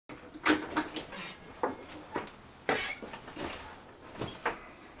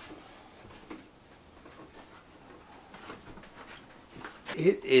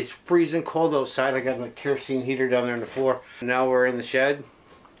It is freezing cold outside. I got my kerosene heater down there on the floor. Now we're in the shed.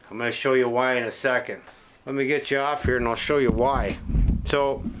 I'm going to show you why in a second. Let me get you off here and I'll show you why.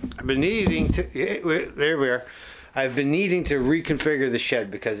 So I've been needing to, there we are. I've been needing to reconfigure the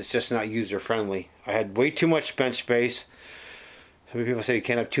shed because it's just not user friendly. I had way too much bench space. So many people say you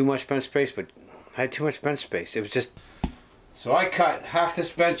can't have too much bench space, but I had too much bench space. It was just, so I cut half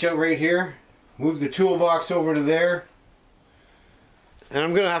this bench out right here, moved the toolbox over to there, and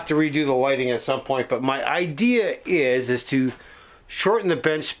I'm gonna have to redo the lighting at some point, but my idea is to shorten the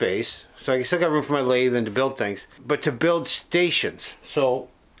bench space so I can still got room for my lathe and to build things, but to build stations. So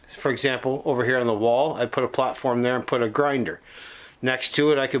for example, over here on the wall I put a platform there and put a grinder. Next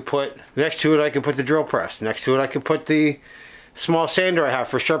to it I could put the drill press. Next to it I could put the small sander I have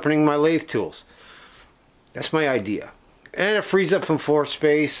for sharpening my lathe tools. That's my idea. And it frees up some floor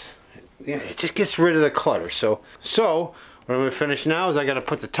space. Yeah, it just gets rid of the clutter. So what I'm going to finish now is I got to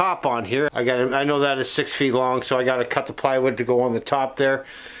put the top on here. I know that is 6 feet long, so I got to cut the plywood to go on the top there.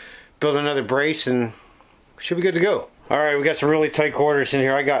 Build another brace and should be good to go. Alright, we got some really tight quarters in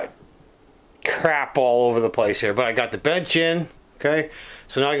here. I got crap all over the place here, but I got the bench in. Okay,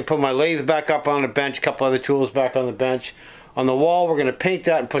 so now I can put my lathe back up on the bench, a couple other tools back on the bench. On the wall we're going to paint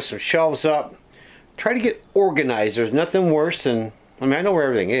that and put some shelves up. Try to get organized. There's nothing worse than, I mean, I know where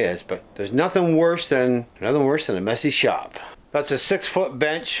everything is, but there's nothing worse than a messy shop. That's a 6-foot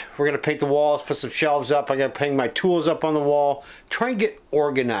bench. We're going to paint the walls, put some shelves up. I got to hang my tools up on the wall. Try and get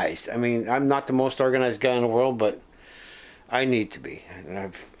organized. I mean, I'm not the most organized guy in the world, but I need to be.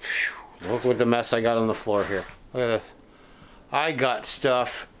 And look what the mess I got on the floor here. Look at this. I got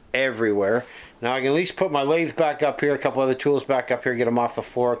stuff everywhere. Now I can at least put my lathe back up here, a couple other tools back up here, get them off the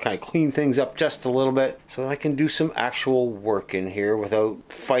floor, kind of clean things up just a little bit so that I can do some actual work in here without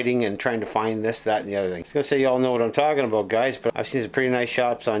fighting and trying to find this, that, and the other thing. I was going to say y'all know what I'm talking about, guys, but I've seen some pretty nice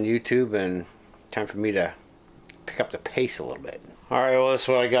shops on YouTube and time for me to pick up the pace a little bit. Alright, well that's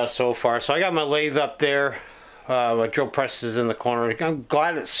what I got so far. So I got my lathe up there. My drill press is in the corner. I'm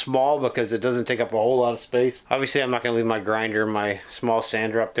glad it's small because it doesn't take up a whole lot of space. Obviously I'm not going to leave my grinder, my small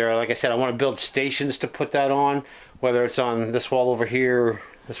sander up there. Like I said, I want to build stations to put that on, whether it's on this wall over here,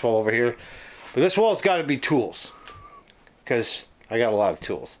 this wall over here. But this wall's got to be tools because I got a lot of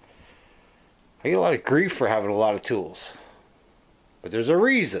tools. I get a lot of grief for having a lot of tools, but there's a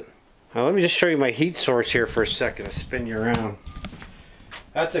reason. Now let me just show you my heat source here for a second to spin you around.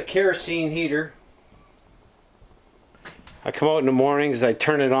 That's a kerosene heater. I come out in the mornings, I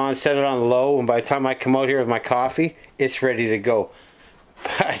turn it on, set it on low, and by the time I come out here with my coffee, it's ready to go.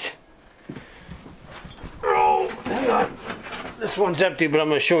 But, oh, hang on. This one's empty, but I'm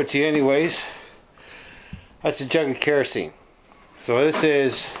going to show it to you anyways. That's a jug of kerosene. So this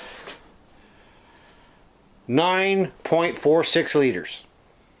is 9.46 liters.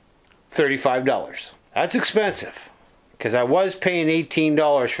 $35. That's expensive. Because I was paying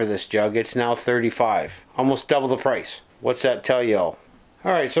 $18 for this jug. It's now $35. Almost double the price. What's that tell y'all?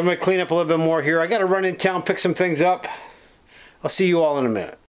 Alright, so I'm going to clean up a little bit more here. I got to run in town, pick some things up. I'll see you all in a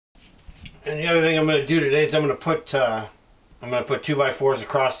minute. And the other thing I'm going to do today is I'm going to put 2x4s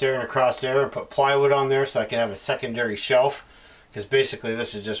across there and put plywood on there so I can have a secondary shelf. Because basically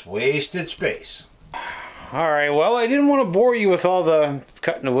this is just wasted space. Alright, well I didn't want to bore you with all the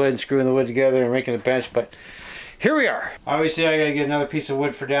cutting the wood and screwing the wood together and making a bench, but here we are. Obviously I got to get another piece of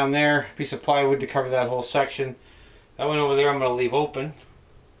wood for down there, a piece of plywood to cover that whole section. That one over there I'm going to leave open.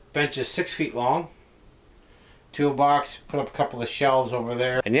 Bench is 6 feet long. Toolbox, put up a couple of shelves over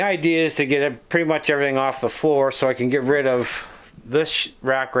there. And the idea is to get pretty much everything off the floor so I can get rid of this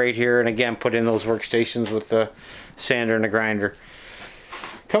rack right here and again put in those workstations with the sander and the grinder.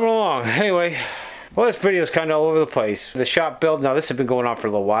 Coming along. Anyway, well this video is kind of all over the place. The shop build, now this has been going on for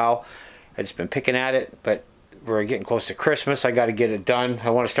a little while. I've just been picking at it, but we're getting close to Christmas. I got to get it done.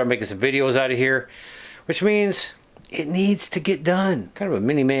 I want to start making some videos out of here, which means it needs to get done. Kind of a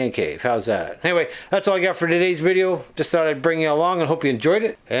mini man cave. How's that? Anyway, that's all I got for today's video. Just thought I'd bring you along and hope you enjoyed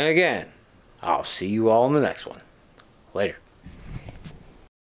it. And again, I'll see you all in the next one. Later.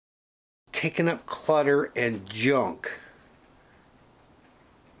 Taking up clutter and junk.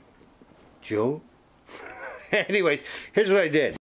 Joe? Anyways, here's what I did.